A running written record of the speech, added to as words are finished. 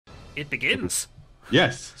It begins.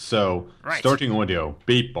 Yes, so Right. starting audio.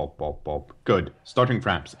 Beep, bop, bop, bop. Good. Starting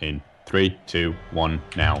fraps in 3, 2, 1,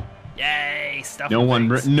 now. Yay! Stuff No and one,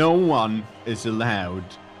 things. no one is allowed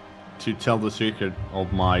to tell the secret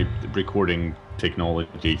of my recording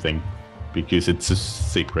technology thing because it's a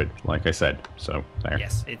secret, like I said. So there.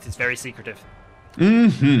 Yes, it is very secretive.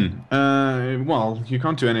 Well, you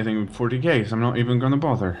can't do anything with 40k, so I'm not even gonna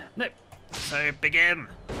bother. No. So begin.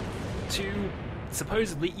 Two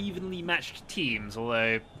supposedly evenly matched teams,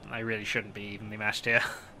 although I really shouldn't be evenly matched here.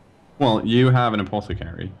 Well, you have an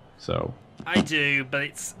apothecary, so. I do,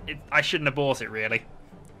 but I shouldn't have bought it really.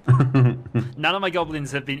 None of my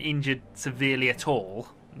goblins have been injured severely at all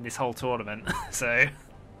in this whole tournament, so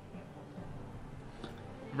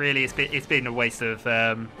really it's been a waste of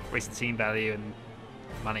team value and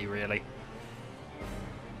money really.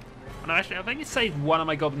 No, actually, I've only saved one of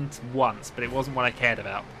my goblins once, but it wasn't what I cared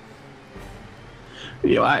about.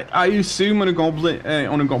 Yeah, I assume on a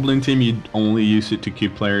goblin team you'd only use it to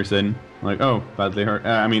keep players in. Like, oh, badly hurt.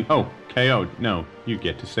 Oh, KO'd. No, you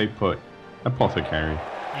get to stay put. Apothecary.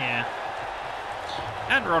 Yeah.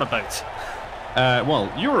 And we're on a boat.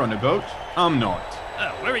 Well, you're on a boat. I'm not.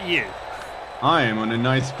 Oh, where are you? I am on a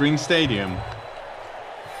nice green stadium.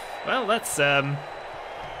 Well, that's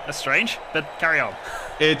strange, but carry on.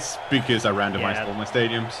 It's because I randomized all my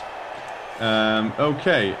stadiums.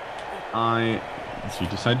 Okay. You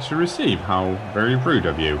decided to receive. How very rude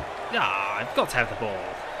of you. Ah, I've got to have the ball.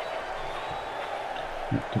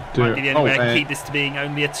 Might be the only way I can keep this to being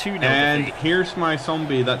only a 2-0 And defeat. here's my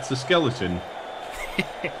zombie that's a skeleton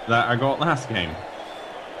that I got last game.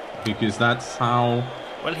 Because that's how...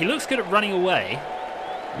 Well, he looks good at running away.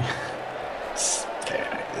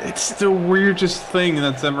 It's the weirdest thing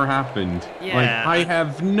that's ever happened. Yeah. Like, I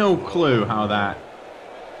have no clue how that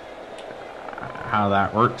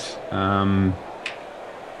works.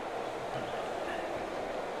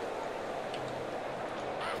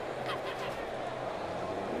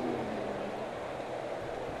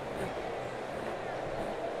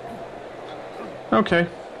 Okay.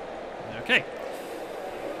 Okay.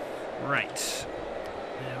 Right.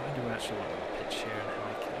 Now, I do actually want to pitch here and how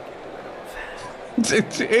I can get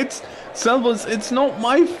rid of. It's Selvas, it's not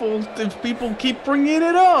my fault if people keep bringing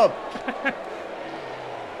it up. Right,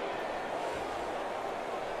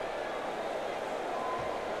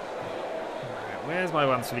 where's my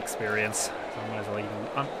ones with experience? So I might as well even.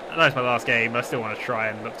 I know it's my last game, but I still want to try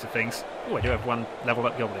and look to things. Oh, I do have one leveled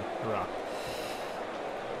up goblin. Hurrah.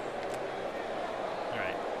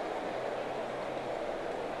 Alright.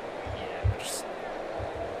 Yeah, we'll just.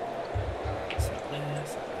 Set there,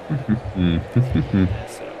 set there,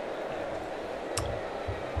 so.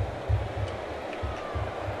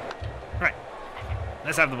 Right.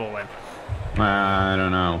 Let's have the ball then. I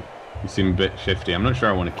don't know. You seem a bit shifty. I'm not sure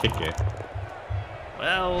I want to kick it.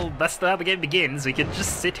 Well, that's how the game begins. We could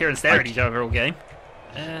just sit here and stare at each other all game.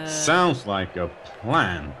 Sounds like a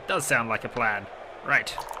plan. Does sound like a plan.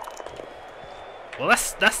 Right. Well,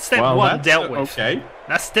 that's step one dealt with. Okay.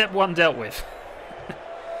 That's step one dealt with.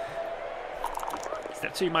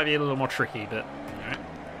 Step two might be a little more tricky, but alright.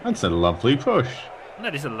 That's a lovely push.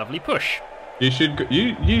 That is a lovely push. You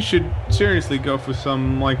should seriously go for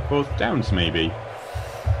some like both downs maybe,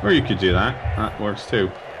 or you could do that. That works too.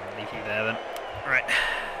 Yeah, leave you there then. Right.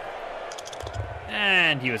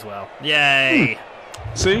 And you as well. Yay!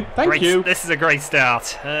 See, thank you. This is a great start.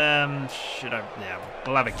 Should I? Yeah,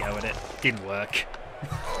 we'll have a go at it. Didn't work.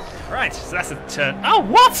 Right, so that's a turn. Oh,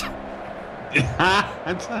 what?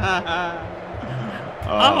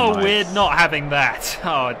 Oh, we're not having that.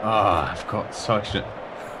 Oh, I've got such a...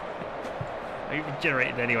 I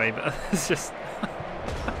generated anyway, but it's just...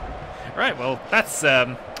 Right, well, that's,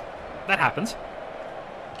 that happened.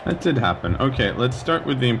 That did happen. Okay, let's start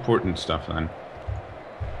with the important stuff then.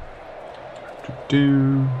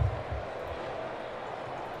 Yeah.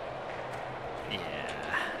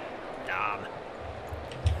 Darn.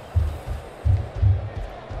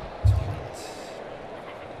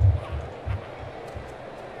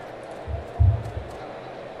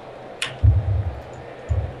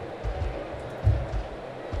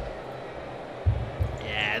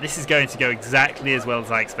 Yeah, this is going to go exactly as well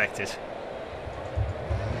as I expected.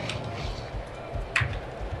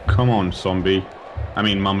 Come on, zombie.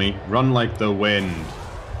 Mummy. Run like the wind.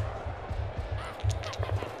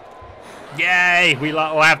 Yay!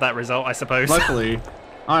 We'll have that result, I suppose. Luckily,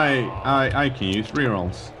 I can use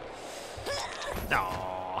rerolls.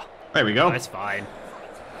 Aww. There we go. That's fine.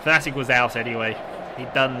 Fnatic was out anyway. He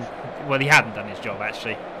hadn't done his job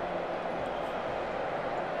actually.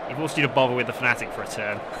 He forced you to bother with the Fnatic for a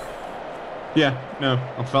turn. Yeah, no,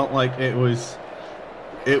 I felt like it was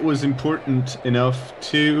it was important enough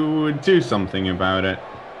to do something about it.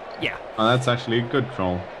 Yeah. Oh, that's actually a good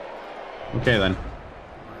troll. Okay then.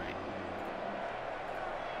 Right.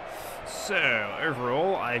 So,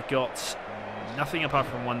 overall, I've got nothing apart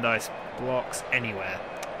from 1 dice blocks anywhere.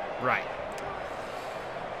 Right.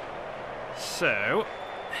 So...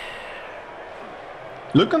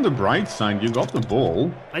 Look on the bright side, you got the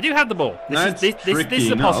ball. I do have the ball. This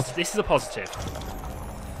is a positive.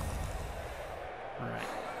 Right.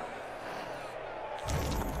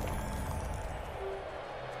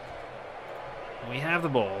 We have the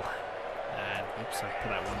ball. And oops, I put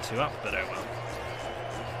that 1-2 up, but oh well.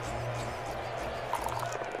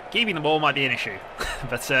 Keeping the ball might be an issue,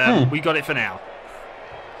 but we got it for now.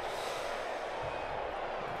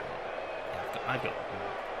 I've got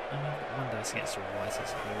 1 dice against a white, I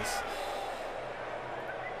suppose.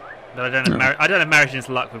 But I don't have Marion's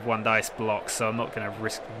luck with 1 dice blocks, so I'm not going to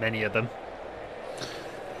risk many of them.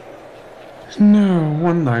 No,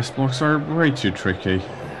 1 dice blocks are way too tricky.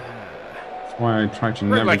 That's why I try to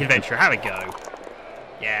never... Roguelike adventure, have a go.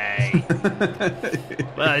 Yay.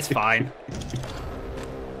 Well, it's fine.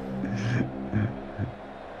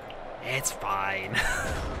 It's fine.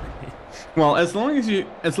 Well, as long as you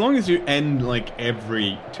end like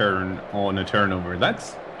every turn on a turnover,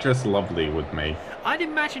 that's just lovely with me. I'd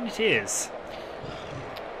imagine it is.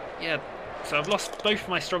 Yeah, so I've lost both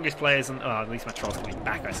my strongest players, and at least my troll's coming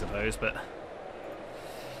back, I suppose. But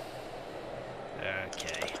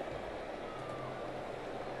okay.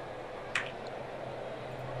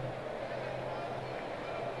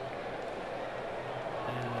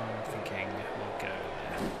 I'm thinking we'll go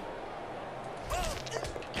there.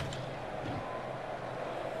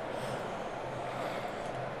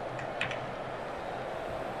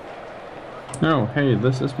 Oh, hey,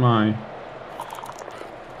 this is my...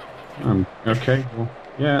 okay, well,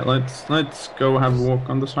 yeah, let's go have a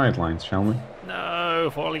walk on the sidelines, shall we?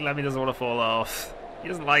 No, Falling Lemmy doesn't want to fall off. He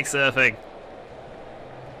doesn't like surfing.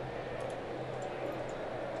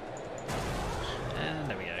 And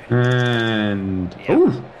there we go. And... Yep.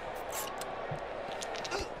 Ooh!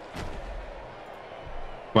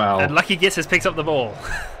 Well... And Lucky Gits has picked up the ball.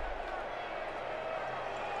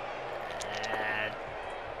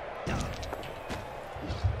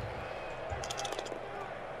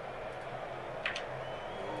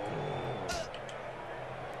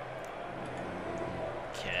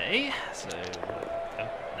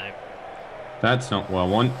 That's not what I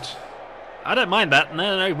want. I don't mind that.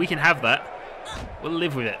 No, we can have that. We'll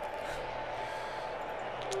live with it.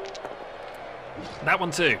 That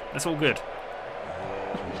one too. That's all good.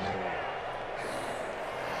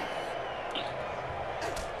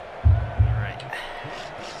 Alright.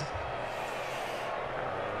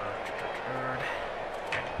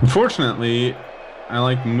 Unfortunately,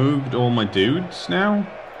 I moved all my dudes now.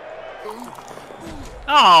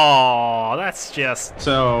 Oh, that's just...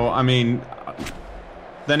 So, I mean,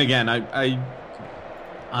 then again,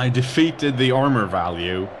 I defeated the armor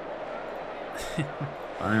value.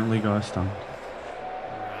 I only got a stun.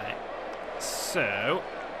 Right. So...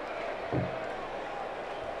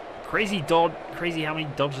 Crazy how many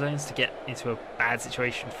dodge zones to get into a bad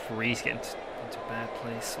situation, free to get into a bad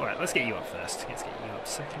place. Alright, let's get you up first. Let's get you up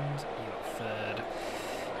second, you up third.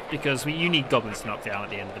 Because you need goblins to knock down at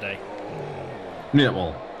the end of the day. Yeah,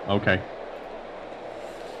 well, okay.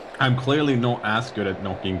 I'm clearly not as good at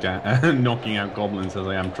knocking out goblins as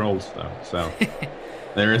I am trolls, though. So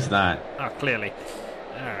there is that. Oh, clearly.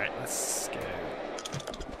 All right, let's go.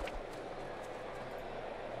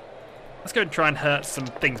 Let's go and try and hurt some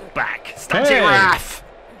things back. Stop your wrath.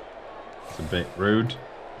 It's a bit rude.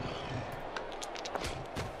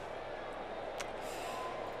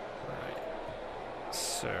 Right.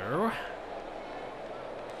 So.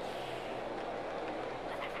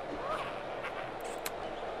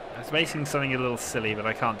 I was making something a little silly, but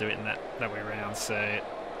I can't do it in that way around, so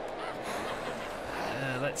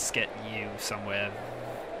let's get you somewhere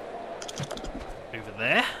over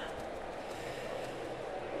there.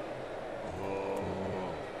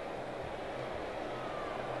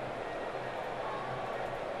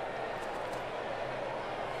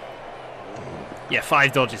 Yeah,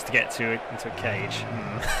 5 dodges to get into a cage.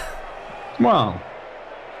 Well.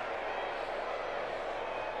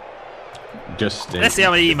 Just let's see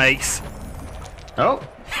how many he makes. Oh.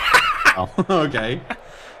 Oh, okay.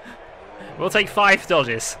 We'll take 5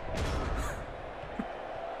 dodges.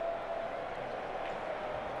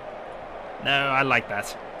 No, I like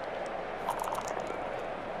that.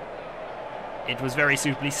 It was very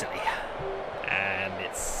superly silly. And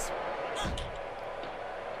it's...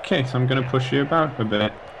 Okay, so I'm going to push you about a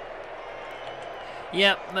bit.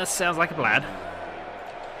 Yep, that sounds like a plan.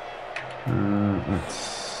 Let's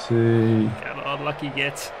see. Come on, lucky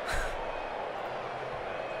Git.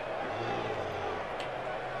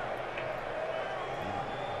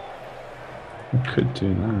 I could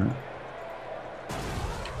do that.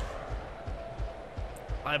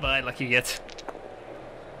 Bye bye, lucky Git.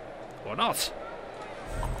 Or not.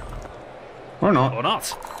 Or not. Or not.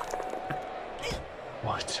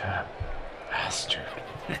 What a bastard.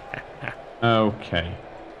 Okay.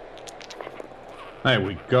 There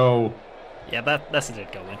we go. Yeah, that's a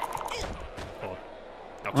dead goblin.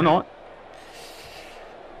 Or not.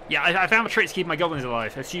 Yeah, I found a trick to keep my goblins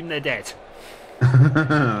alive. Assume they're dead.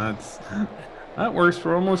 That works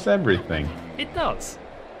for almost everything. It does.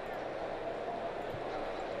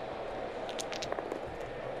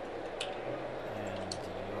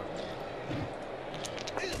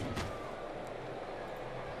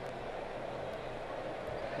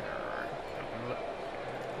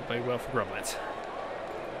 Very well for Goblins.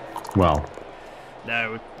 Well.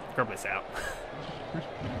 No, Goblins out.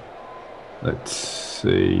 Let's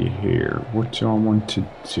see here. What do I want to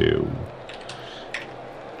do?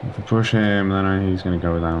 If I push him, then he's going to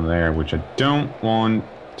go down there, which I don't want.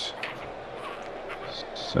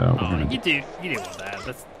 So you do want that.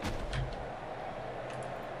 That's...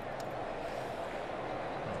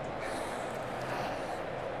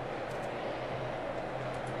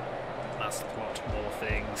 Must plot more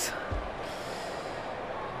things.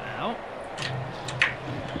 Now.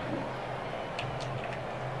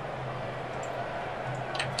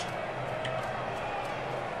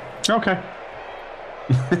 Okay.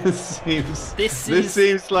 this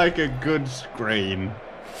seems like a good screen.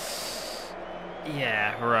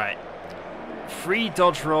 Yeah, right. 3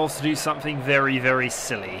 dodge rolls to do something very, very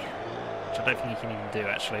silly, which I don't think he can even do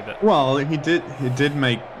actually. But well, he did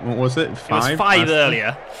make, what was it? 5. It was 5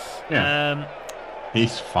 earlier. Yeah.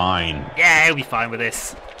 He's fine. Yeah, he'll be fine with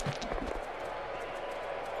this.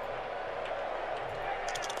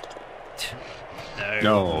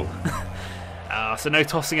 No. So no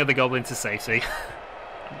tossing of the goblin to safety.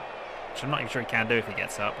 Which I'm not even sure he can do if he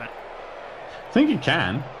gets up. But... I think he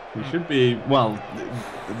can. He should be. Well,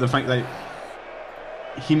 the fact that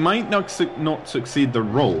he might not succeed the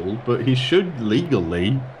roll, but he should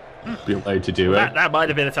legally be allowed to do it. That might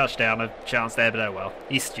have been a touchdown, a chance there, but oh well.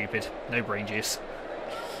 He's stupid. No brain juice.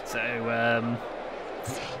 So,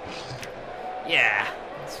 yeah.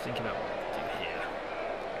 Let's think about what we do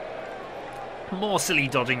here. More silly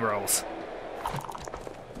dodging rolls.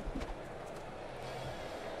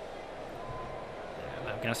 I'm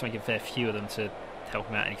going to have to make a fair few of them to help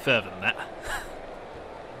him out any further than that.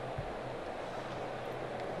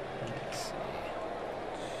 Let's see.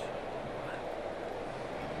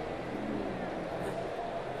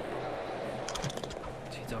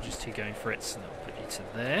 2 dodges, 2 going for it, so that'll put you to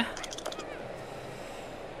there.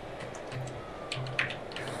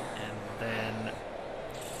 And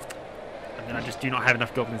then I just do not have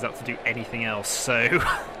enough goblins up to do anything else, so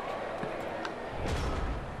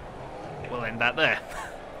we'll end that there.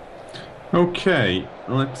 Okay,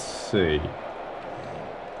 let's see.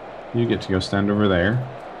 You get to go stand over there.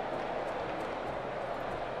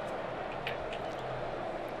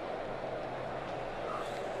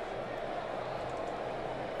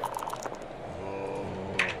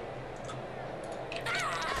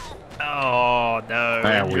 Oh no!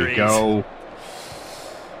 There injuries. we go.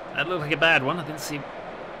 That looked like a bad one. I didn't see.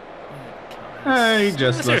 Hey,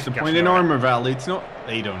 just lost a point in armor value. It's not.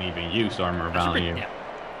 They don't even use armor value. Yeah.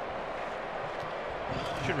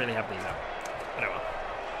 Should really have these out. But oh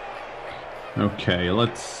well. Okay,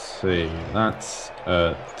 let's see. That's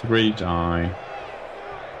 3 die.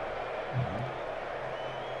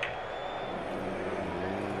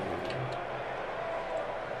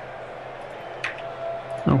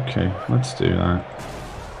 Okay, let's do that.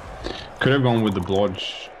 Could have gone with the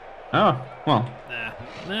blodge. Oh, well.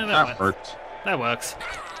 No, that worked. That works.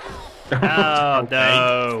 Oh, okay.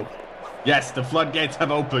 No. Yes, the floodgates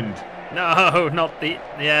have opened. No, not the...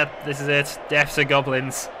 Yeah, this is it. Death to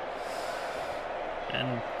goblins.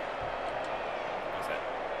 And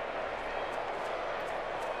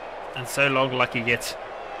so long, lucky Git.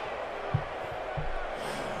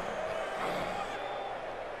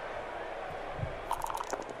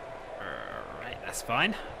 Right, that's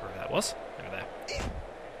fine. Wherever that was. Over there.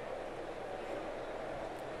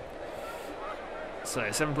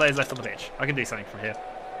 So, 7 players left on the pitch. I can do something from here.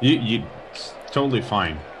 You totally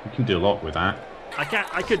fine. You can do a lot with that.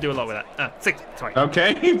 I could do a lot with that. 6. Sorry.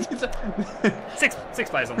 Okay. six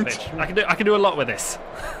players on the pitch. I can do a lot with this.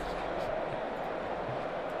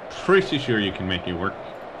 Pretty sure you can make it work.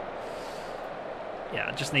 Yeah,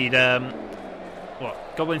 I just need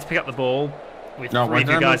goblins pick up the ball, with three of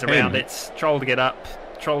you guys around it. Troll to get up.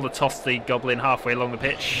 Troll to toss the goblin halfway along the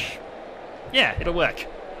pitch. Yeah, it'll work.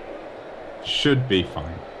 Should be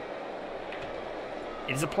fine.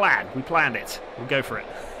 It is a plan. We planned it. We'll go for it.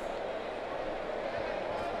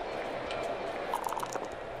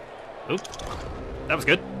 Oop. That was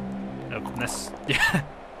good. Oh, yeah.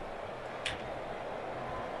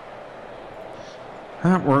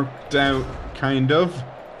 That worked out, kind of.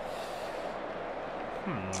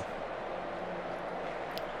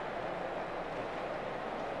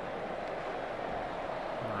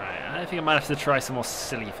 Right, I think I might have to try some more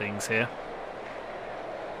silly things here.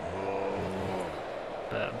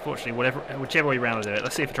 But unfortunately, whichever way round I do it,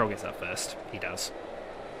 let's see if Troll gets up first. He does.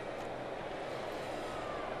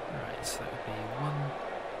 Alright, so that would be one.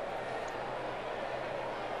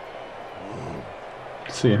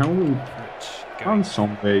 Let's see, how would on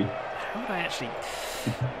zombie? How would I actually?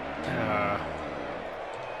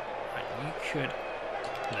 Right, you could.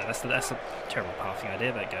 No, that's a terrible pathing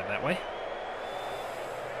idea. Don't go that way.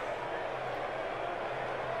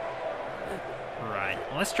 Right,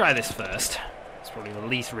 well, let's try this first. It's probably the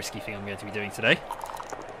least risky thing I'm going to be doing today.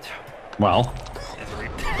 Well.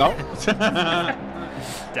 Oh.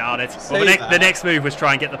 Darn it. Well, the next move was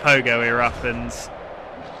try and get the pogo here up and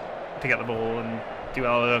pick up the ball and do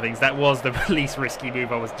all other things. That was the least risky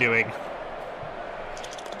move I was doing.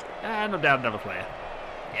 And I'm down another player.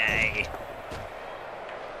 Yay.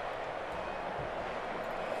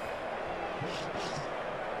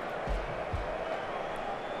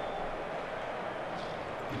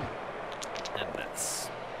 And that's...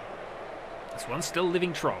 This one's still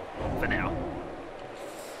living troll for now.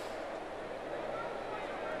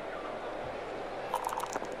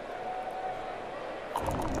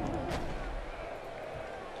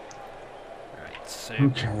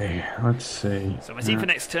 Okay, let's see. So my team for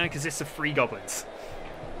next turn consists of 3 goblins.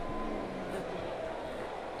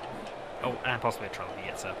 Oh, and possibly a troll if he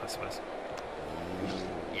gets up, I suppose.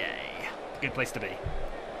 Yay. Good place to be.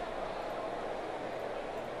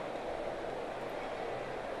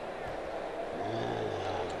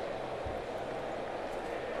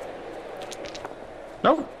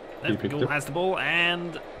 No. Nope, Ghoul has the ball,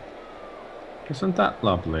 and... Isn't that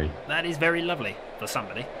lovely? That is very lovely for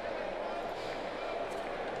somebody.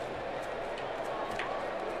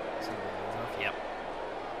 Yep.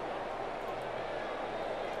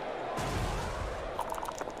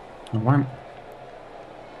 Wham.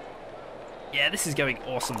 Yeah, this is going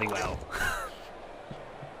awesomely well.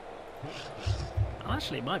 Well,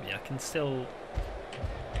 actually, it might be. I can still...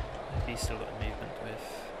 Maybe he's still got movement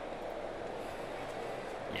with...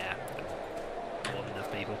 Yeah, more than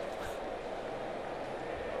enough people.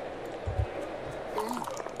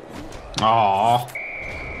 Aww.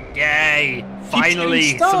 Yay!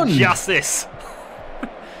 Finally, some justice!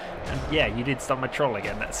 And yeah, you did stun my troll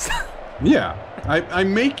again, that's... Yeah, I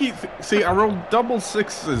make it... See, I rolled double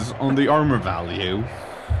 6s on the armor value,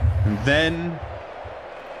 and then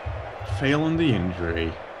fail on the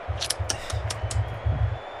injury.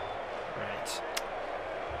 Right.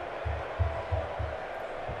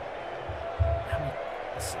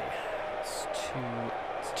 Let's see.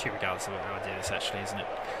 It's 2 regardless of how I do this, actually, isn't it?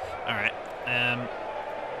 Alright.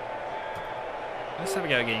 Let's have a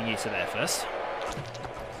go at getting used to there first.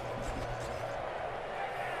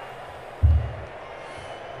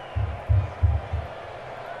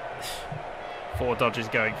 Four dodges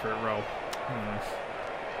going for a roll.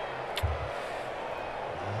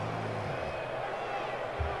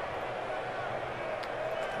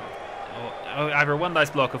 Either a 1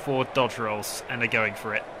 dice block or 4 dodge rolls, and they're going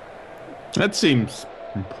for it. That seems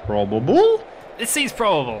probable. It seems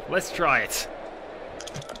probable. Let's try it.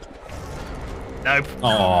 Nope.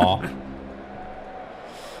 Aww.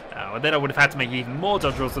 Oh, and then I would have had to make even more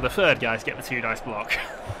dodge rolls with the 3rd guy to get the 2 dice block.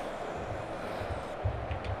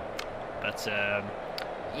 But,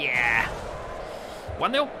 yeah.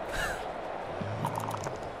 1-0.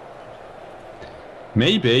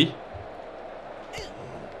 Maybe.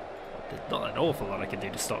 There's not an awful lot I can do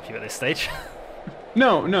to stop you at this stage.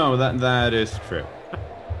 No, that is true.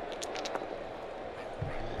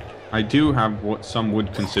 I do have what some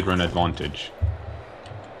would consider an advantage.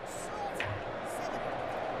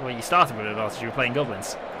 Well, you started with an advantage. You were playing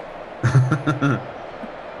goblins.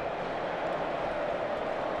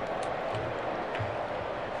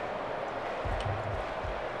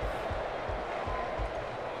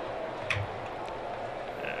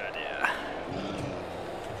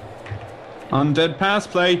 Undead pass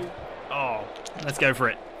play. Oh, let's go for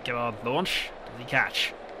it. Come on, launch. Does he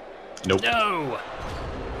catch? Nope. No.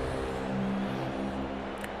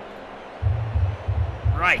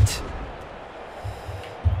 Right.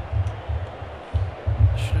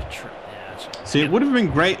 See, it would have been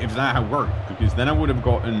great if that had worked, because then I would have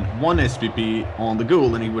gotten 1 SPP on the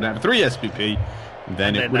ghoul and he would have 3 SPP, and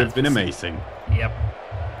then it would have been amazing. Yep.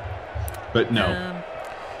 But no.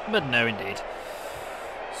 But no, indeed.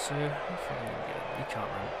 So, you can't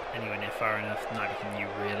run anywhere near far enough, neither can you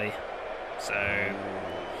really. So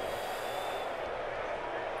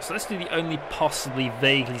let's do the only possibly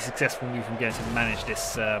vaguely successful move I'm going to manage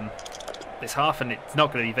this this half, and it's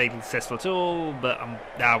not going to be vaguely successful at all, but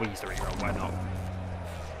we use the reroll, why not?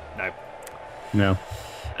 No. No.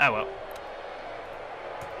 Oh well.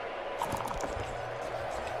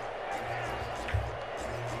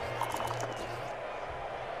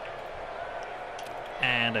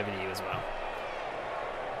 And over to you as well.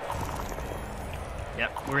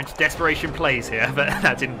 Yep, we're into desperation plays here, but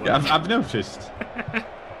that didn't work. Yeah, I've noticed.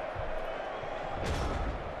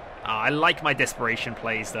 I like my desperation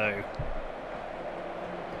plays, though.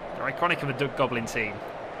 They're iconic of a goblin team.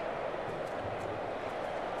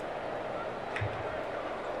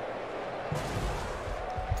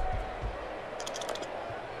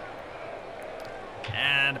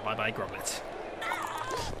 And bye-bye, groblets.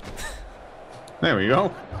 There we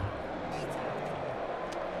go.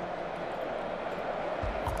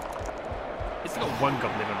 He's got 1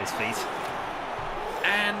 goblin on his feet.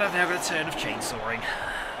 And I've now got a turn of chainsawing.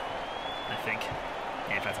 I think.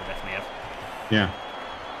 Yeah, in fact, I definitely have. Yeah.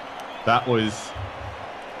 That was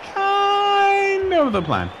kind of the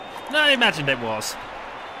plan. No, I imagined it was.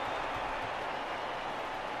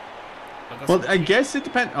 Well, I guess it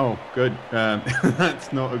depends. Oh, good.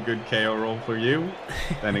 That's not a good KO roll for you.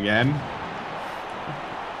 Then again.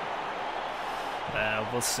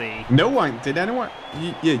 We'll see. No one. Did anyone?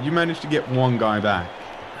 Yeah, you managed to get 1 guy back. 1,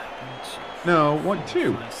 2, No, what?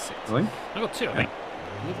 2? 5, 6. Really? I got 2, I think.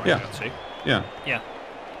 Yeah. I got 2. Yeah. Yeah.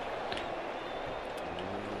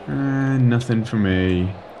 Nothing for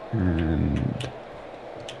me. And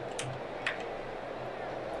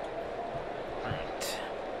Right.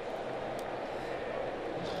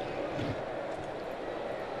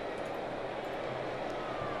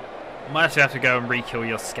 Might have to go and re-kill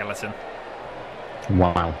your skeleton.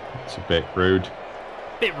 wow, it's a bit rude.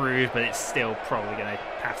 Bit rude, but it's still probably going to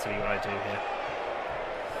have to be what I do here.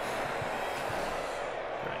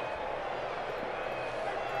 Right.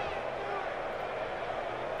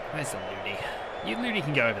 Where's the Looney? You Looney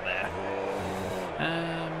can go over there.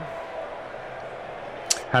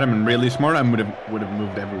 Had I been really smart, I would have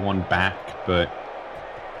moved everyone back, but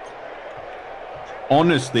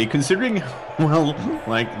honestly, considering well,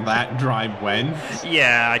 like that drive went,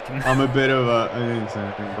 yeah, I can. I'm a bit of a. I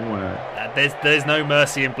don't wanna, there's no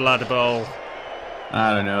mercy in Blood Bowl.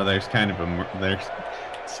 I don't know. There's kind of a. There's.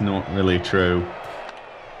 It's not really true.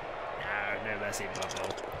 No mercy in Blood Bowl.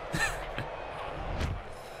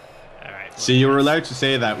 All right. See, you're allowed to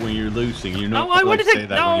say that when you're losing. You're not. No, I wanted to say to.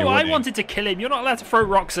 that when you're No, I winning. wanted to kill him. You're not allowed to throw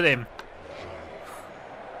rocks at him.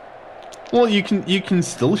 Well, you can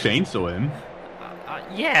still chainsaw him.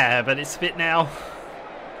 Yeah, but it's a bit now.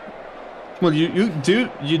 Well,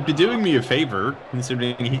 you'd be doing me a favor,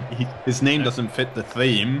 considering his name doesn't fit the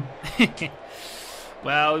theme.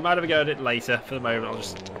 Well, we might have a go at it later. For the moment, I'll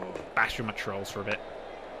just bash through my trolls for a bit.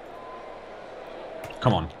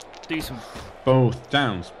 Come on. Do some. Both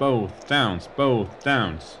downs, both downs, both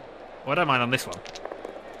downs. Well, I don't mind on this one.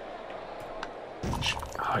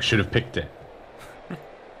 I should have picked it.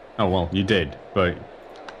 Oh, well, you did, but...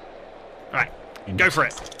 Alright, go for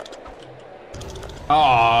it.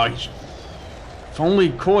 Oh, if only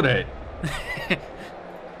caught it.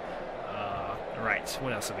 Right,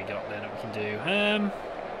 what else have we got then that we can do?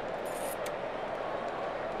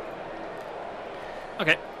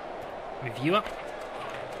 Okay. Move you up.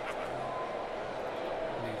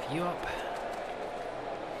 Move you up.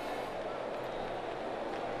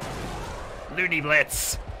 Looney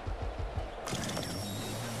Blitz.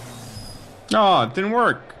 Oh, it didn't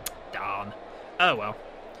work. Darn. Oh well.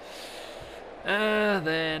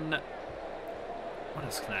 Then what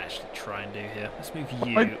else can I actually try and do here? Let's move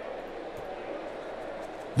you.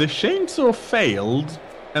 The chainsaw failed,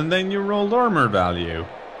 and then you rolled armor value.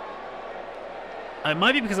 It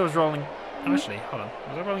might be because I was rolling. Oh, actually, hold on.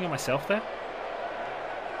 Was I rolling on myself there?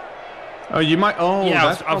 Oh, you might. Oh, yeah,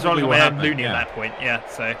 that's I was rolling on what my own happened. Looney Yeah. at that point. Yeah,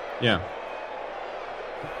 so. Yeah.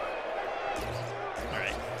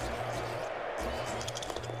 Alright.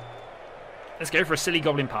 Let's go for a silly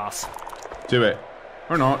goblin pass. Do it.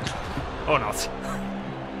 Or not. Or not.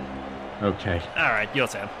 Okay. Alright, your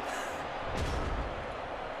turn.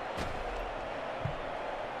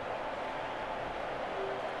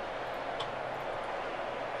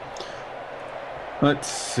 Let's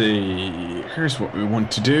see. Here's what we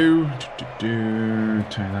want to do.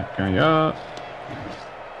 Tie that guy up.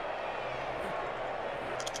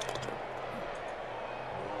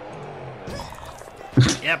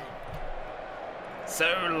 Yep. So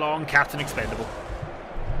long, Captain Expendable.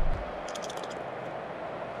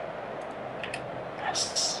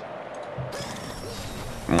 Yes.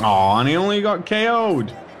 Oh, and he only got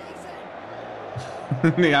KO'd.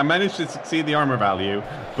 Yeah, I managed to succeed the armor value,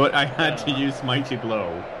 but I had to use Mighty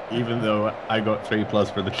Blow, even though I got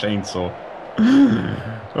 3+ for the chainsaw.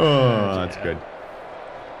 Oh, that's good.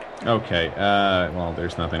 Okay, well,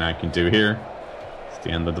 there's nothing I can do here. It's the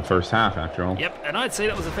end of the first half, after all. Yep, and I'd say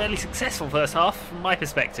that was a fairly successful first half from my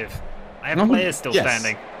perspective. I have players still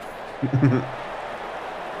standing.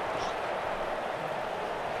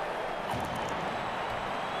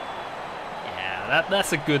 Yeah,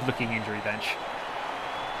 that's a good-looking injury bench.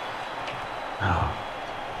 Oh,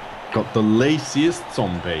 got the laziest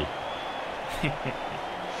zombie.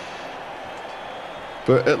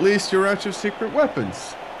 But at least you're out of secret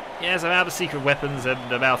weapons. Yes, I'm out of secret weapons and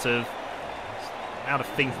I'm out of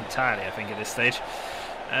things entirely, I think, at this stage.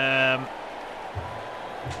 Yeah,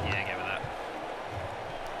 go with that.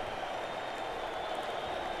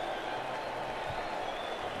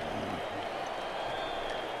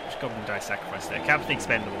 Which goblin die sacrifice there? Captain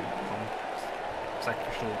Expendable on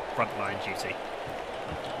sacrificial frontline duty.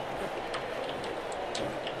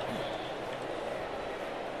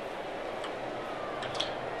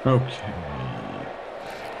 Okay.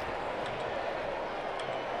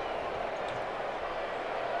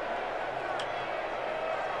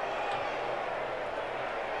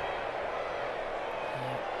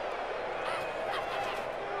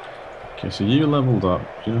 Okay, so you leveled up.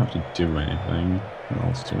 You don't have to do anything. What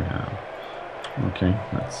else do we have? Okay,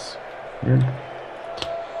 that's weird.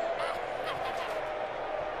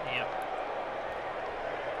 Yep.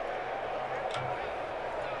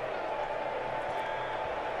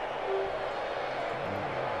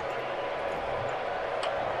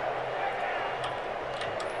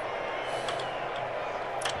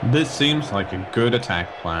 This seems like a good attack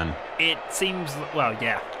plan. It seems, well,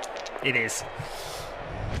 yeah, it is.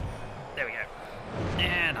 There we go.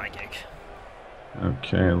 And high kick.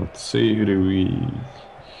 Okay, let's see, who do we...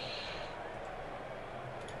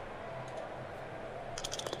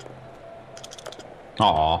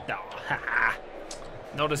 Aww. Oh, haha.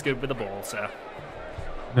 Not as good with the ball, sir.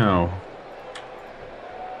 No.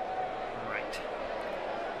 Right.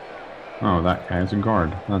 Oh, that guy's a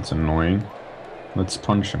guard. That's annoying. Let's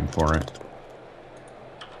punch him for it.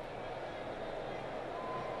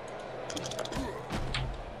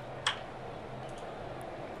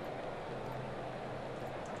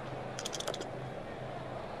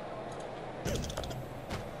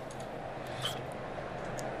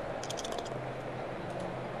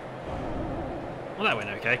 Well, that went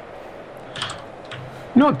okay.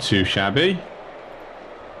 Not too shabby.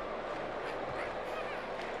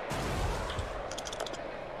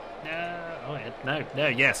 No,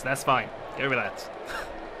 yes, that's fine. Go with that.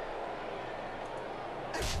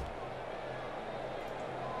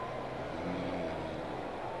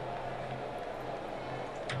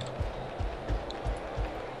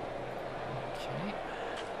 Okay.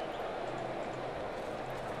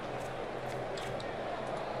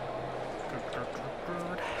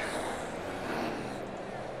 Good.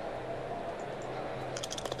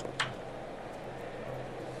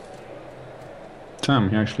 Damn,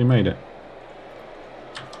 he actually made it.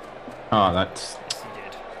 Oh, that's... Yes, he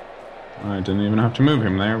did. I didn't even have to move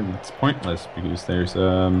him there. It's pointless because there's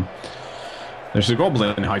a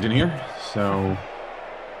goblin hiding here. So,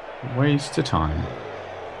 waste of time.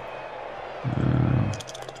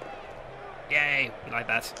 Yay, we like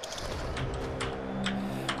that.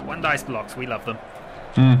 One dice blocks, we love them.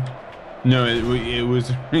 No, it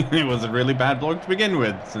was it was a really bad block to begin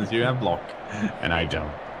with, since you have block, and I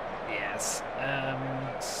don't. Yes.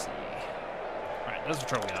 Let's see. Right, does the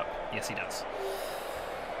troll get up? Yes, he does.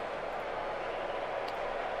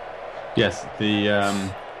 Yes,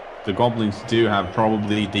 the goblins do have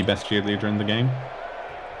probably the best cheerleader in the game.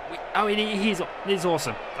 He's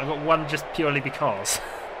awesome. I've got one just purely because.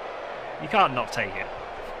 You can't not take it.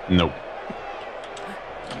 Nope.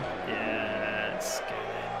 Yeah, let's go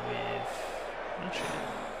then with... Actually,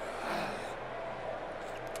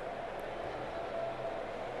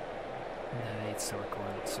 no, he'd still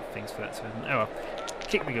require lots of things for that to happen. Oh well.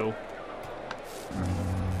 Kick the ghoul.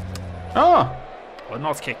 Oh! Or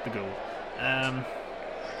not kick the ghoul.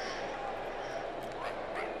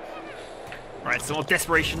 Right, some more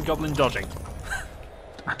desperation goblin dodging.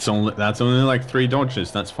 That's only like 3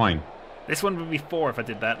 dodges. That's fine. This one would be 4 if I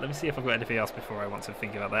did that. Let me see if I've got anything else before I want to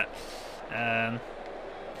think about that.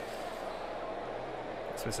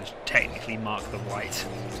 So this is technically mark the white.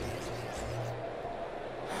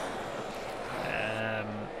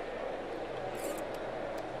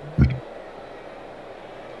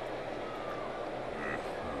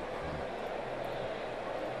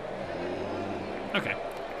 Okay,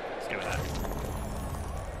 let's go with that.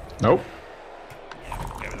 Nope. Yeah,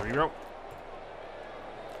 go with the reroll.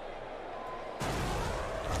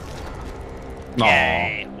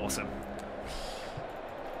 Yay, awesome.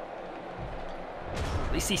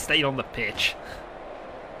 At least he stayed on the pitch.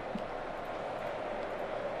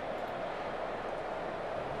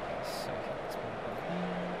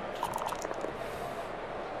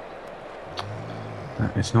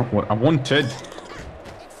 That is not what I wanted.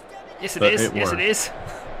 Yes, it is. Yes, it is.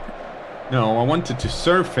 No, I wanted to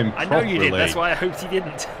surf him I properly. know you did. That's why I hoped you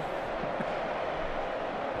didn't.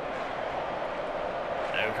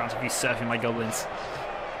 No, can't have you surfing my goblins.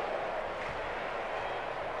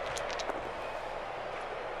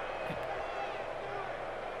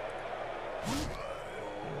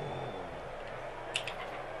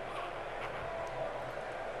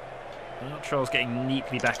 Well, Troll's getting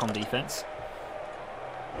neatly back on defense.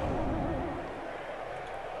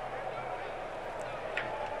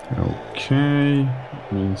 Okay,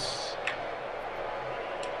 means.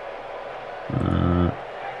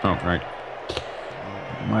 Oh, right.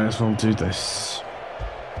 Might as well do this.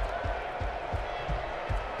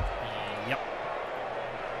 Yep.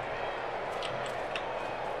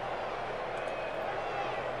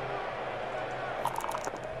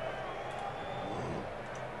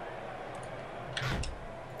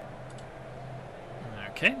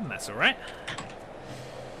 Okay, that's all right.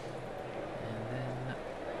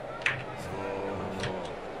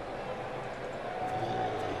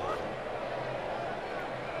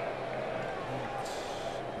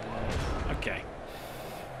 Okay.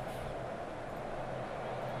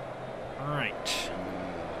 Right.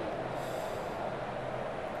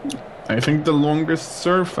 I think the longest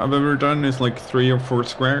surf I've ever done is like 3 or 4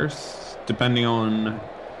 squares, depending on.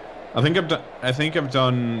 I think I've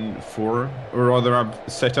done 4, or rather I've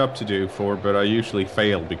set up to do 4, but I usually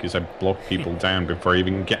fail because I block people down before I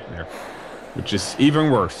even get there, which is even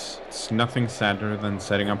worse. It's nothing sadder than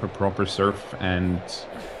setting up a proper surf and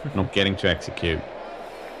not getting to execute.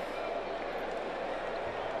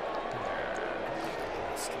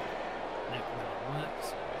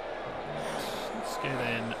 Let's go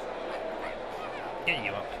then. Get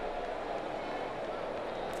you up.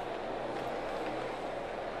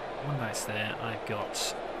 One dice there. I've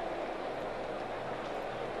got.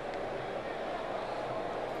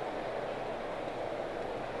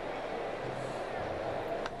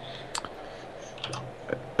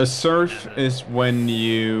 A surf is when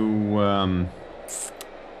you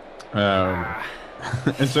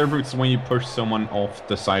a surf is when you push someone off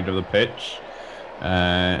the side of the pitch,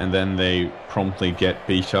 and then they promptly get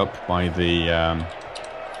beat up by the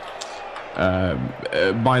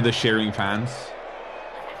shearing fans.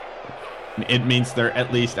 It means they're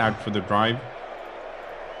at least out for the drive.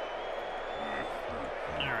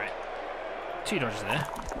 All right. 2 dodges there.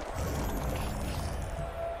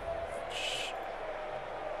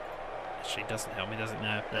 Actually doesn't help me, does it?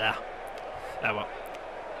 No. Blah. Oh well.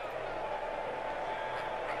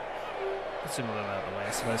 Similar the other way,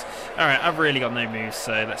 I suppose. Alright, I've really got no moves,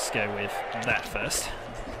 so let's go with that first.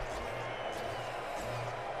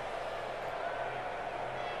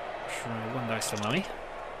 Try 1 dice to mummy.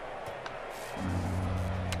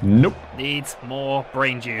 Nope. Needs more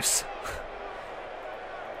brain juice.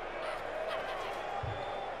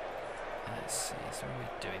 Let's see, is there a way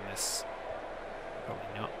of doing this? Probably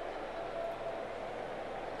not.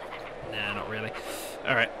 Nah, not really.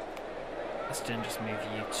 Alright. Let's then just move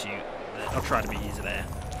you to there. I'll try to move you to there.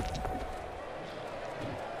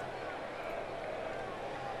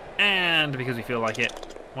 And because we feel like it,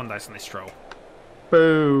 1 dice on this stroll.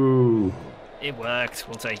 Boo. It worked.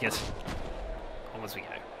 We'll take it. Onwards we go.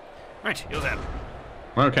 Right, yours out.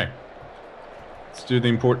 Okay. Let's do the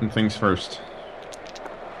important things first.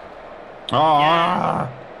 Ah.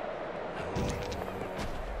 Yeah.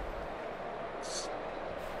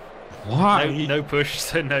 Why? No push,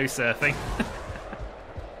 so no surfing.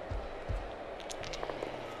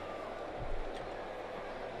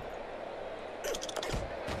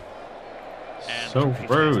 So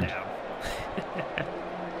rude.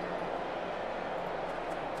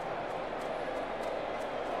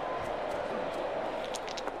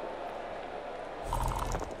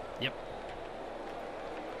 Yep.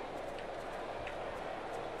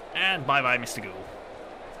 And bye-bye, Mr. Ghoul.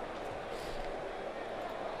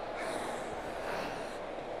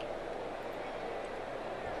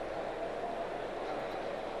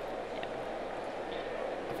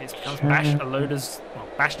 It becomes bash a loader's... Well,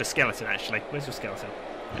 bash the skeleton, actually. Where's your skeleton?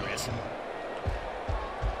 There he is.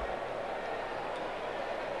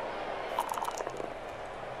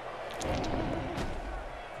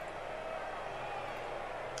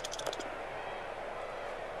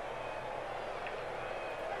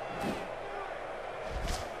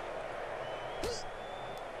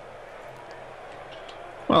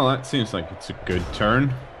 Well, that seems like it's a good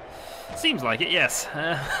turn. Seems like it, yes.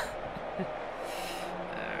 What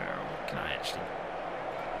can I actually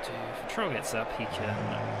do? If Troll gets up, he can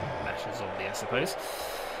bash a zombie, I suppose.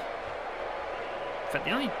 In fact,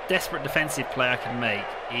 the only desperate defensive play I can make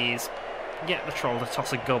is get the Troll to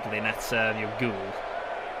toss a goblin at your ghoul.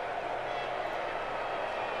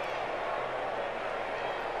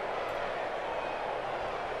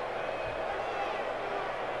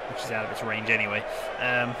 Which is out of its range anyway.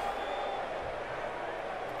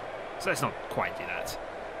 So let's not quite do that.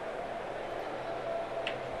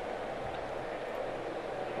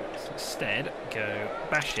 Let's instead go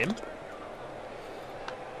bash him.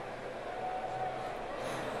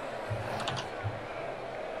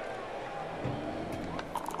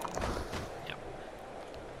 Yep.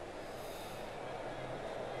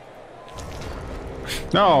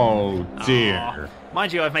 Oh dear. Aww.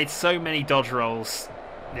 Mind you, I've made so many dodge rolls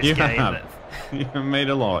this You game have. that... You have made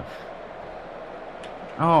a lot.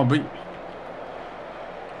 Oh, but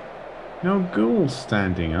no ghoul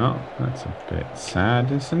standing up. That's a bit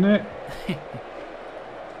sad, isn't it?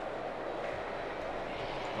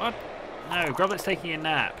 What? No, Groblet's taking a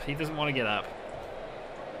nap. He doesn't want to get up.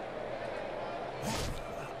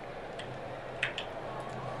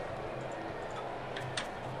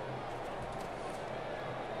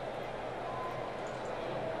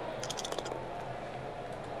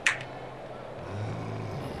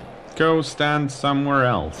 Go stand somewhere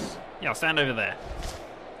else. Yeah, I'll stand over there.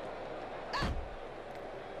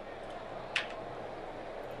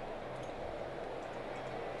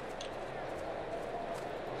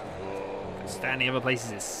 Standing other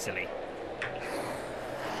places is silly.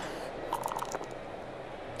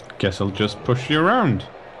 Guess I'll just push you around.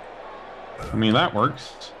 I mean, that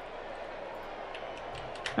works.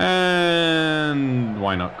 And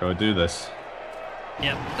why not go do this?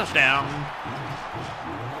 Yep, touchdown.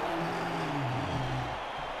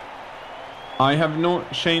 I have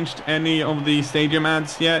not changed any of the stadium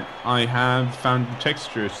ads yet. I have found the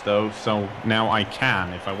textures though, so now I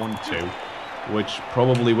can if I want to, which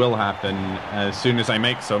probably will happen as soon as I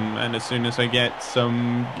make some and as soon as I get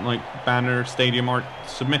some like banner stadium art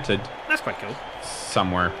submitted. That's quite cool.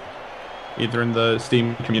 Somewhere, either in the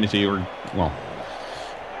Steam community or, well,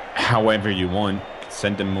 however you want.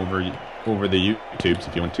 Send them over the YouTubes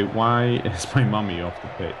if you want to. Why is my mummy off the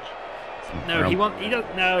pitch? No, he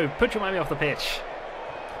doesn't. No, put your mummy off the pitch.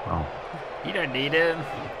 Oh, You don't need him.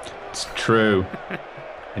 it's true.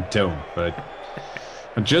 I don't, but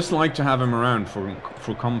I'd just like to have him around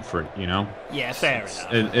for comfort, you know. Yeah, fair enough.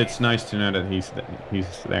 It's nice to know that he's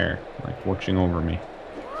there, like watching over me.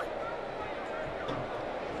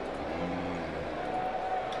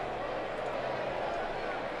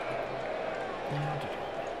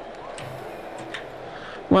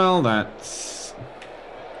 Well, that's...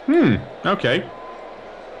 okay.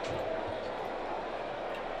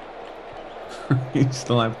 You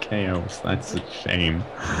still have KOs, that's a shame.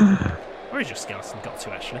 Where is your skeleton got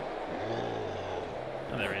to, actually?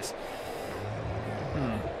 Oh, there it is.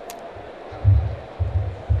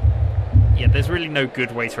 Yeah, there's really no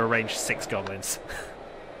good way to arrange 6 goblins.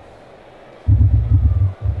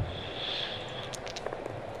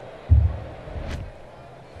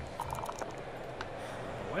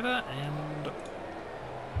 Weather and...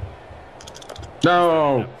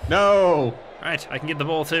 No! No! Right, I can get the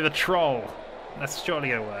ball to the troll. That's surely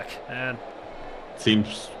going to work. And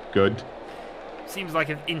Seems good. seems like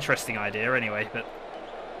an interesting idea anyway, but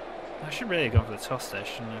I should really have gone for the toss there,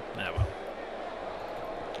 shouldn't I? No, well.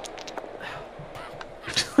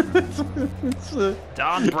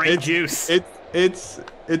 Darn brain juice. It's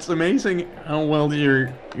amazing how well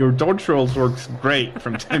your dodge rolls works great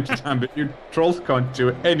from time to time, but your trolls can't do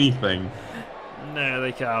anything. No,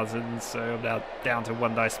 they can't, and so I'm now down to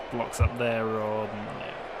 1 dice blocks up there, or...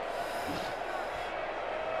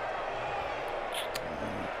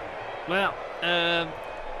 Well,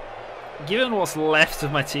 given what's left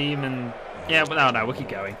of my team, and... Yeah, but no, we'll keep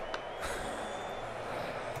going.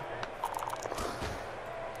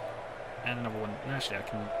 And another one. Actually, I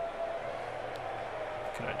can...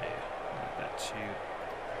 What can I do? Move that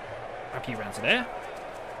to... Up you round to there.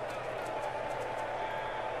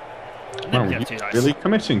 And then Wow, we have you're 2 dice. really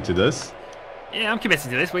committing to this? Yeah, I'm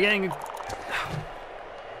committing to this. We're getting...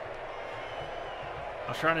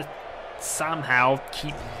 was trying to somehow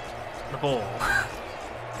keep the ball.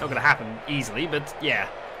 Not going to happen easily, but yeah.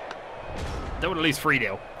 Don't want to lose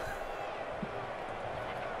 3-0.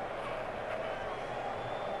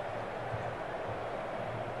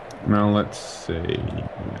 Now let's see.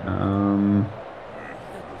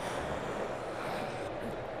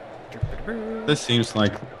 This seems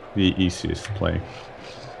like the easiest play.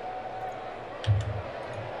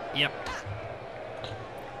 Yep.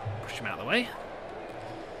 Push him out of the way.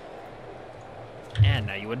 And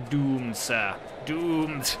now you are doomed, sir.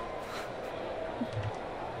 Doomed.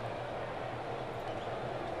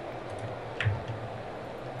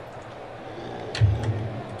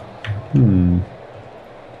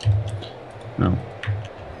 No.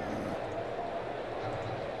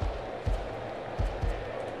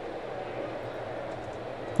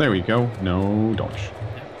 There we go. No dodge.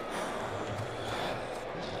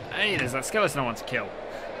 Hey, there's that skeleton I want to kill.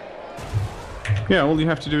 Yeah, all you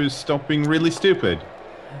have to do is stop being really stupid.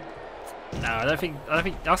 No, I don't think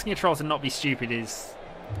asking a troll to not be stupid is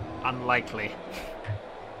unlikely.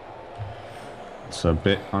 It's a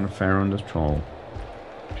bit unfair on the troll,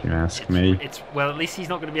 if you ask me. Well, at least he's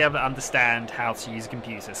not going to be able to understand how to use a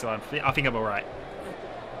computer, so I think I'm alright.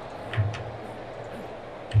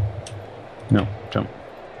 No, jump.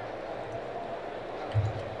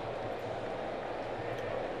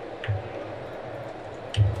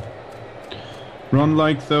 Run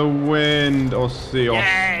like the wind, Ossie.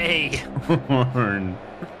 Yay!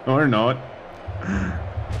 Or not.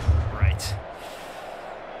 Right.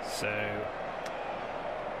 So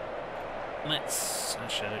let's.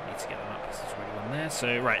 Actually, I don't need to get them up because there's already one there.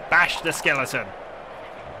 So right, bash the skeleton.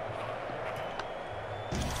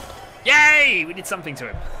 Yay! We did something to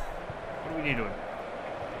him. What do we do to him?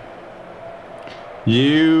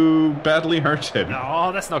 You badly hurt him.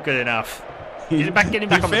 Oh, that's not good enough. Get him back. Get him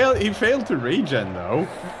back He failed to regen though.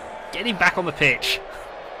 Get him back on the pitch.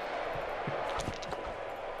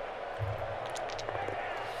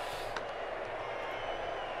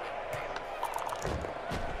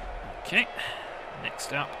 Okay.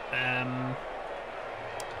 Next up.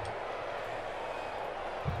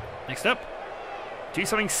 Next up. Do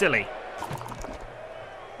something silly.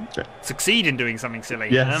 Okay. Succeed in doing something silly.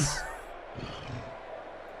 Yes.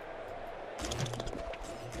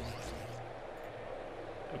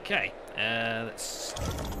 Okay, let's...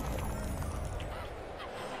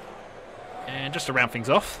 And just to round things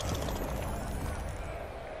off.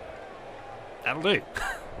 That'll do.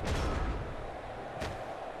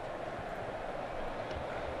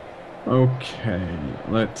 Okay,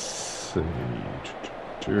 let's see.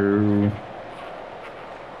 Good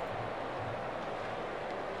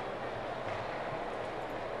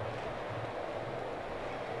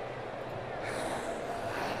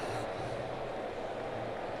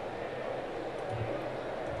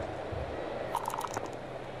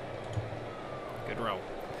roll.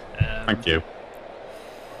 Thank you.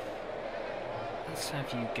 Let's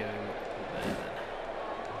have you go there then.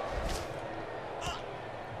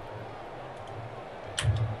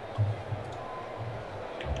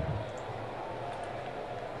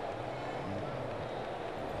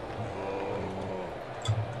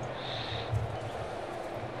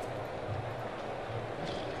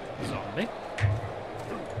 Zombie.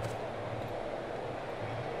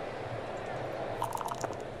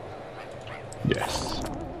 Yes.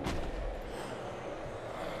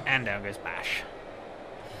 And down goes Bash.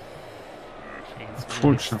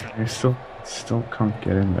 Fortunately, I still can't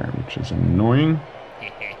get in there, which is annoying.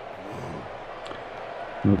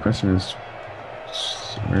 The question is,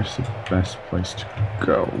 where's the best place to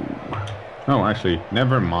go? Oh, actually,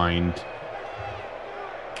 never mind.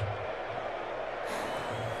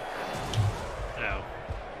 Oh.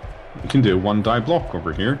 You can do a one-die block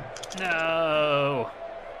over here. No.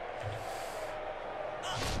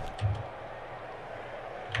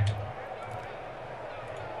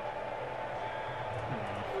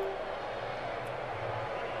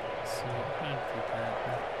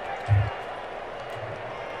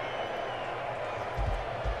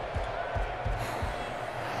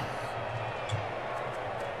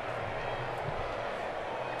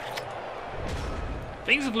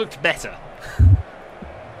 Things have looked better.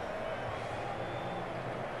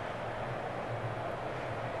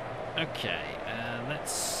 Okay,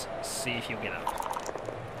 let's see if you'll get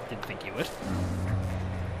up. Didn't think you would.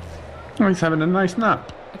 Oh, he's having a nice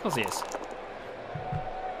nap. Of course he is.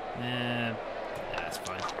 That's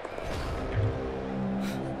fine.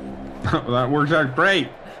 That worked out great.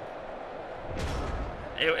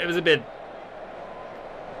 It was a bit...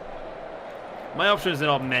 My options are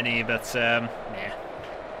not many, but yeah.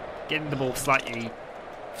 Getting the ball slightly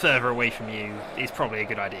further away from you is probably a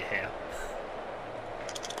good idea here.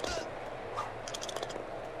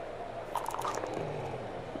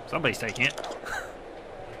 Somebody's taking it.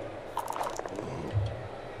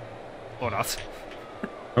 Or not.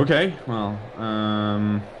 Okay, well,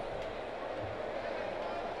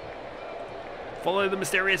 Follow the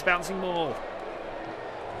mysterious bouncing ball.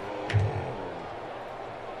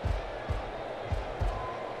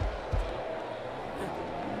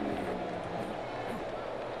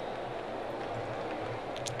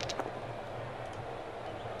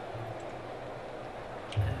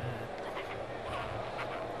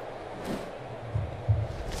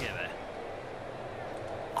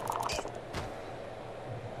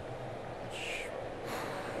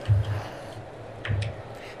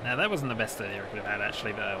 Now that wasn't the best idea I could have had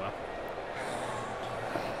actually, but oh well.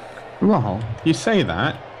 well, you say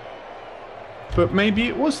that, but maybe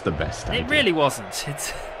it was the best idea. It really wasn't.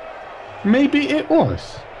 It's... Maybe it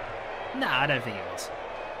was. No, I don't think it was.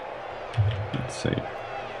 Let's see.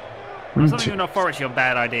 I'm something with an authority on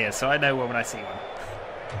bad ideas, so I know when I see one.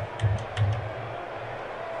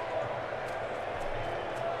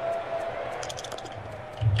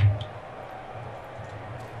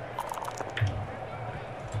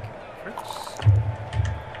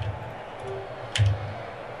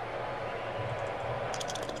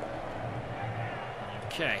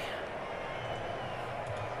 Okay.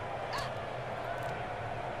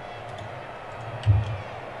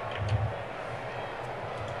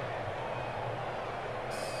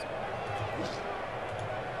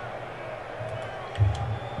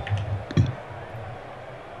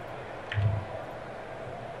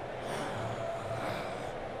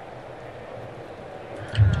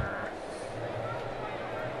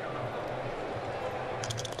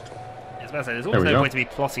 There's always no point to be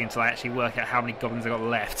plotting until I actually work out how many goblins I've got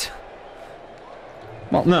left.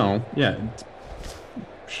 Well, no, yeah,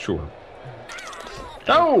 sure.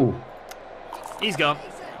 Oh! He's gone.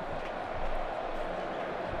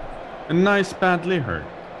 A nice badly hurt.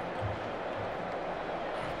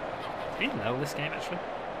 Did he level this game actually?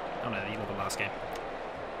 Oh no, he leveled the last game.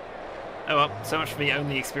 Oh well, so much for the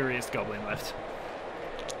only experienced goblin left.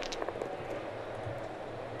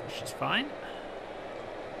 Which is fine.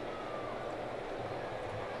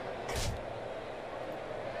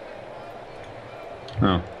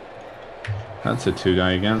 Oh. That's a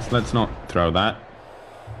 2-die against. Let's not throw that.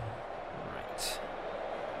 Right.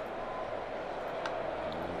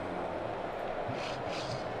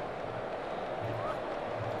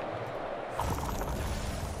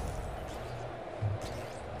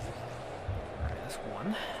 That's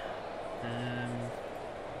one.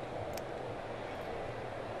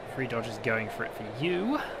 3 dodges going for it for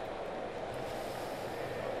you.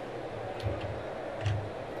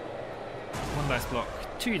 Dice block,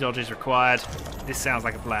 2 dodges required. This sounds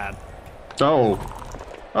like a plan. Oh.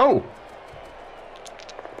 Oh.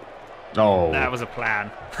 Oh. That was a plan.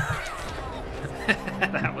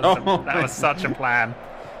 that was such a plan.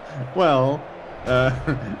 Well,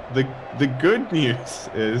 the good news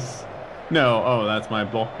is no. Oh, that's my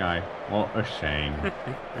block guy. What a shame.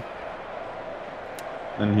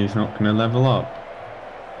 And he's not going to level up.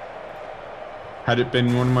 Had it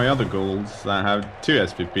been one of my other goals that have 2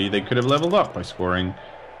 SVP, they could have leveled up by scoring.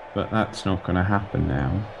 But that's not going to happen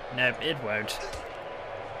now. No, it won't.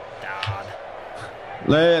 Darn.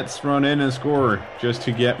 Let's run in and score just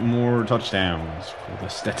to get more touchdowns for the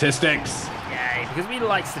statistics. Yay, because we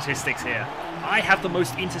like statistics here. I have the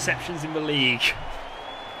most interceptions in the league.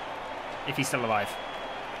 If he's still alive.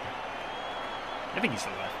 I think he's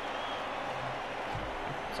still alive.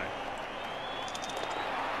 Sorry.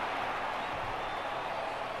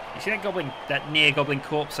 You see that goblin, that near goblin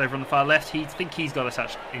corpse over on the far left? I think he's got a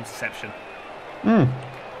touch interception. Hmm.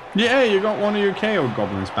 Yeah, you got one of your KO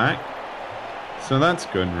goblins back. So that's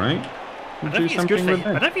good, right? I don't think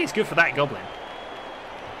it's good for that goblin.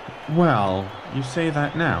 Well, you say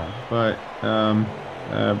that now, but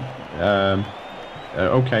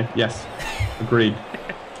okay, yes, agreed.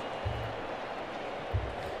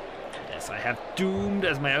 Yes, I have Doomed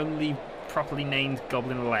as my only properly named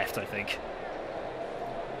goblin left, I think.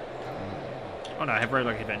 Oh no, I have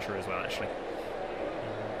Roguelike Adventurer as well, actually.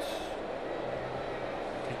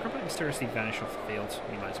 Did probably mysteriously vanish off the field?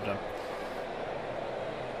 We might have done.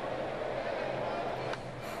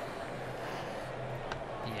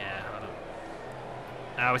 Yeah, I don't.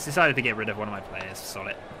 I was decided to get rid of one of my players.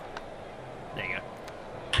 Solid. There you go.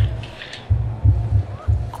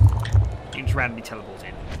 You can just randomly teleport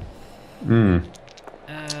in. Hmm.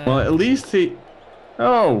 Well, at least he.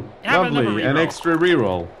 Oh, How about lovely! An extra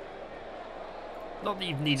reroll. Not that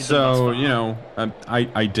you've needed them thus So, far. you know,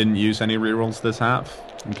 I didn't use any rerolls this half,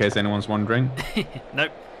 in case anyone's wondering.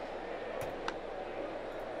 Nope.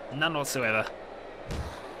 None whatsoever.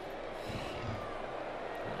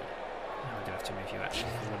 I do have to move you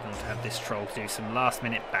actually. I would want to have this troll do some last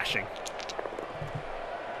minute bashing.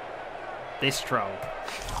 This troll.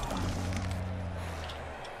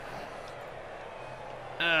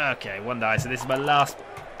 Okay, one die, so this is my last...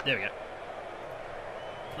 There we go.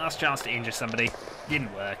 Last chance to injure somebody.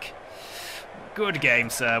 Didn't work. Good game,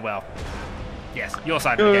 sir. Well, yes, your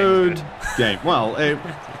side of the game was good. Game. Well,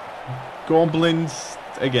 goblins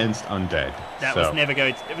against undead. That was never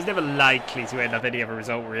going to, it was never likely to end up any other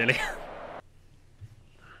result, really.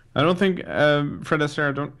 I don't think, Fred Astaire,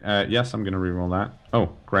 I don't... yes, I'm going to reroll that.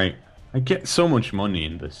 Oh, great. I get so much money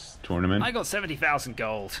in this tournament. I got 70,000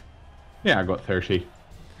 gold. Yeah, I got 30.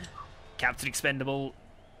 Captain Expendable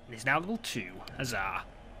is now level 2. Huzzah.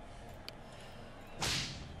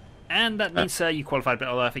 And that means, sir, you qualified, but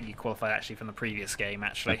although I think you qualified actually from the previous game,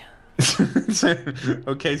 actually.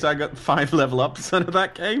 Okay, so I got 5 level ups out of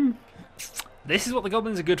that game? This is what the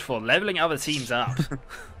Goblins are good for, leveling other teams up.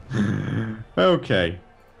 Okay.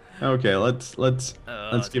 Okay, let's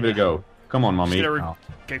give it a go. Come on, mommy. I'm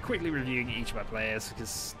just go quickly reviewing each of my players,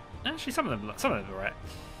 because actually some of them are alright.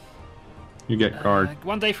 You get guard.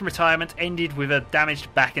 One day from retirement ended with a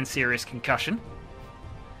damaged back and serious concussion.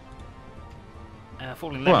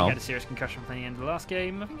 Falling Lemming had a serious concussion from the end of the last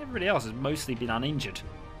game. I think everybody else has mostly been uninjured.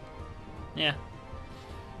 Yeah.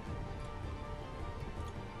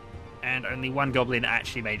 And only one Goblin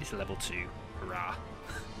actually made it to level 2. Hurrah.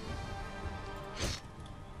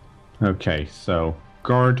 Okay, so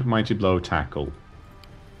guard, mighty blow, tackle.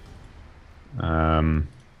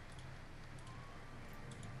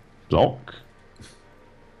 Block.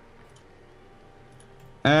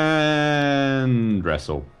 And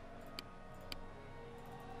wrestle.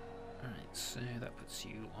 Alright, so that puts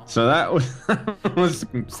you on... So that was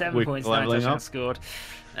 7 points, 9 touchdowns scored.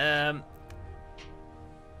 I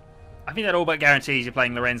think that all but guarantees you're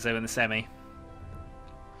playing Lorenzo in the semi.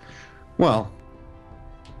 Well,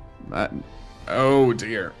 oh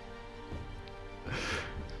dear.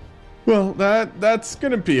 Well, that's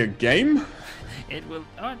gonna be a game. It will.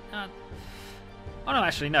 Oh no,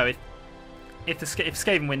 actually no. If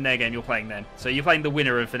Skaven win their game, you're playing then. So you're playing the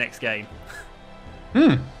winner of the next game.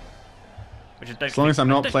 Hmm. Which I don't as long as I'm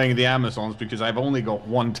not playing the Amazons, because I've only got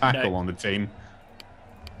 1 tackle on the team.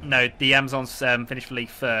 No, the Amazons finished for league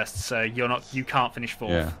first, so you can't finish 4th.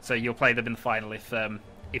 Yeah. So you'll play them in the final if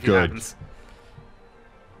it Good. happens.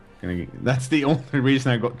 That's the only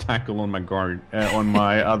reason I got tackle on my guard on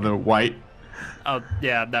my other white. Oh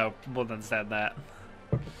yeah, no, more than understand that.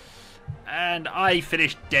 And I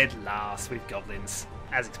finished dead last with Goblins,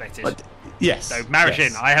 as expected. But, yes. So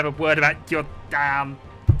Marishin, yes. I have a word about your damn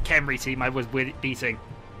Khemri team I was beating.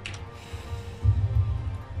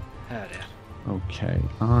 Oh dear. Okay,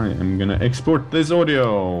 I am gonna export this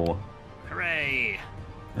audio. Hooray!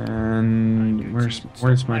 And where's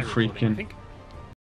my recording, I freaking? think.